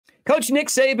Coach Nick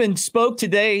Saban spoke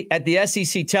today at the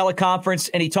SEC teleconference,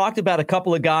 and he talked about a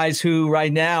couple of guys who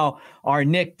right now are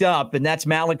nicked up, and that's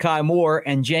Malachi Moore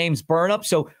and James Burnip.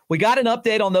 So we got an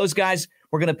update on those guys.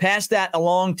 We're going to pass that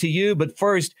along to you. But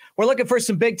first, we're looking for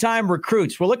some big-time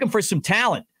recruits. We're looking for some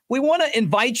talent. We want to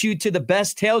invite you to the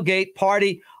best tailgate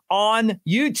party on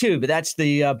YouTube. That's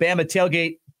the Bama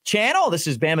Tailgate channel. This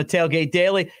is Bama Tailgate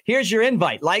Daily. Here's your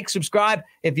invite. Like, subscribe.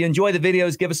 If you enjoy the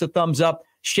videos, give us a thumbs up.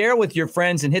 Share with your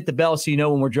friends and hit the bell so you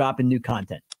know when we're dropping new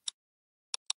content.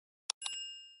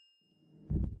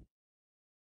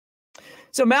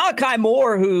 So Malachi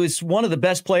Moore, who is one of the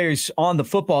best players on the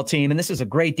football team, and this is a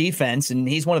great defense, and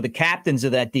he's one of the captains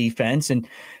of that defense, and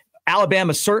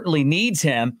Alabama certainly needs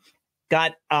him,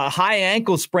 got a high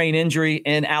ankle sprain injury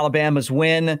in Alabama's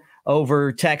win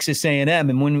over Texas A&M.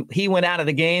 And when he went out of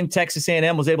the game, Texas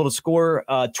A&M was able to score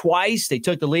twice. They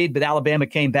took the lead, but Alabama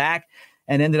came back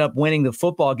and ended up winning the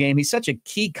football game. He's such a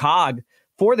key cog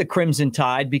for the Crimson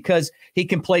Tide because he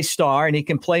can play star and he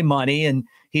can play money, and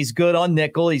he's good on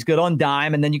nickel, he's good on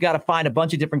dime, and then you got to find a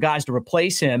bunch of different guys to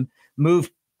replace him,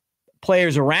 move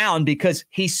players around because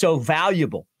he's so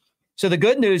valuable. So the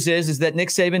good news is that Nick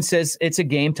Saban says it's a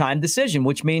game time decision,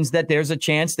 which means that there's a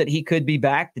chance that he could be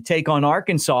back to take on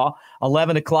Arkansas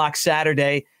 11 o'clock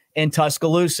Saturday in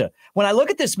Tuscaloosa. When I look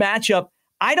at this matchup,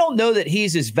 I don't know that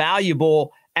he's as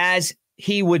valuable as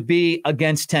he would be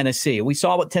against Tennessee. We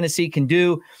saw what Tennessee can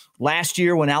do last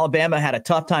year when Alabama had a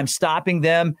tough time stopping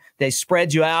them. They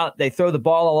spread you out. They throw the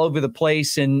ball all over the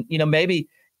place. And, you know, maybe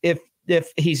if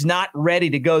he's not ready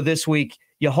to go this week,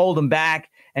 you hold him back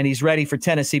and he's ready for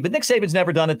Tennessee. But Nick Saban's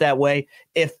never done it that way.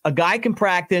 If a guy can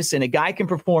practice and a guy can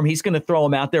perform, he's going to throw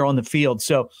him out there on the field.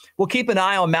 So we'll keep an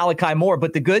eye on Malachi Moore.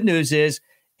 But the good news is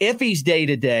if he's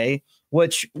day-to-day,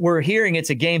 which we're hearing it's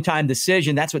a game-time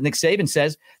decision, that's what Nick Saban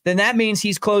says, then that means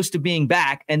he's close to being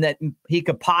back and that he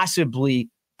could possibly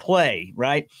play,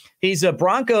 right? He's a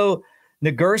Bronco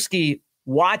Nagurski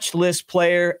watch list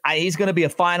player. He's going to be a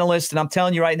finalist, and I'm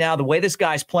telling you right now, the way this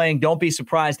guy's playing, don't be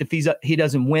surprised if he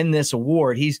doesn't win this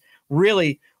award. He's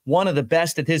really one of the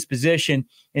best at his position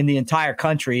in the entire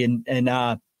country,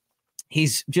 and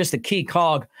he's just a key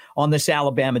cog on this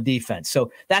Alabama defense.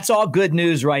 So that's all good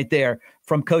news right there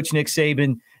from Coach Nick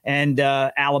Saban and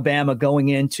Alabama going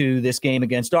into this game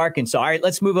against Arkansas. All right,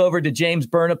 let's move over to James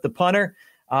Burnip, the punter.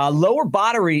 Lower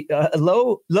body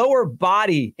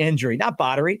injury.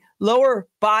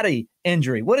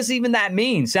 What does even that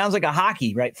mean? Sounds like a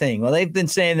hockey thing. Well, they've been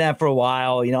saying that for a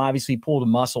while. You know, obviously pulled a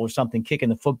muscle or something kicking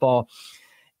the football.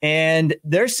 And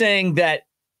they're saying that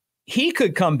he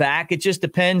could come back. It just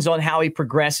depends on how he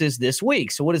progresses this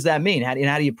week. So what does that mean? How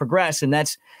do you progress? And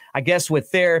that's, I guess, with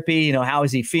therapy, you know, how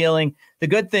is he feeling? The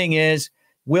good thing is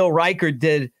Will Reichard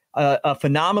did a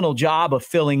phenomenal job of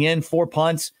filling in 4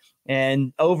 punts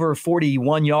and over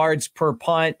 41 yards per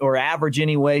punt, or average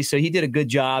anyway. So he did a good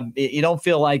job. You don't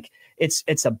feel like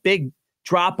it's a big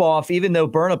drop off, even though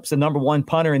Burnip's the number 1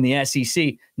 punter in the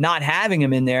SEC, not having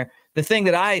him in there. The thing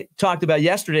that I talked about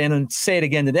yesterday, and I'll say it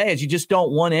again today, is you just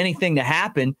don't want anything to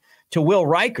happen to Will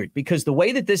Reichard, because the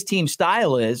way that this team's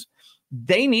style is,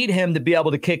 they need him to be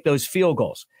able to kick those field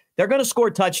goals. They're going to score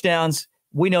touchdowns.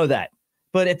 We know that.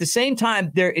 But at the same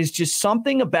time, there is just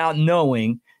something about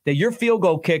knowing that your field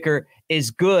goal kicker is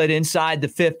good inside the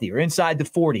 50 or inside the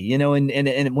 40, you know,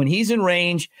 and when he's in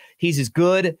range, he's as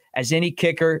good as any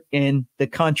kicker in the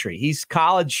country. He's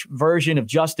college version of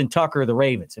Justin Tucker of the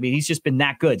Ravens. I mean, he's just been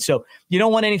that good. So you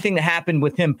don't want anything to happen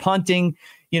with him punting.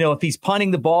 You know, if he's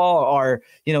punting the ball, or,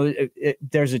 you know,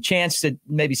 there's a chance that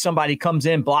maybe somebody comes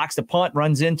in, blocks the punt,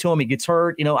 runs into him, he gets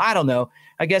hurt. You know, I don't know.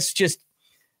 I guess just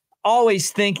always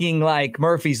thinking like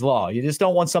Murphy's Law. You just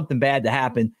don't want something bad to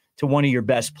happen to one of your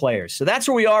best players. So that's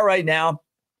where we are right now.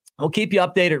 We'll keep you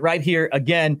updated right here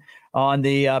again on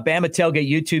the Bama Tailgate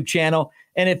YouTube channel.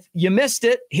 And if you missed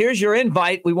it, here's your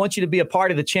invite. We want you to be a part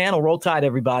of the channel. Roll Tide,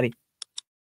 everybody.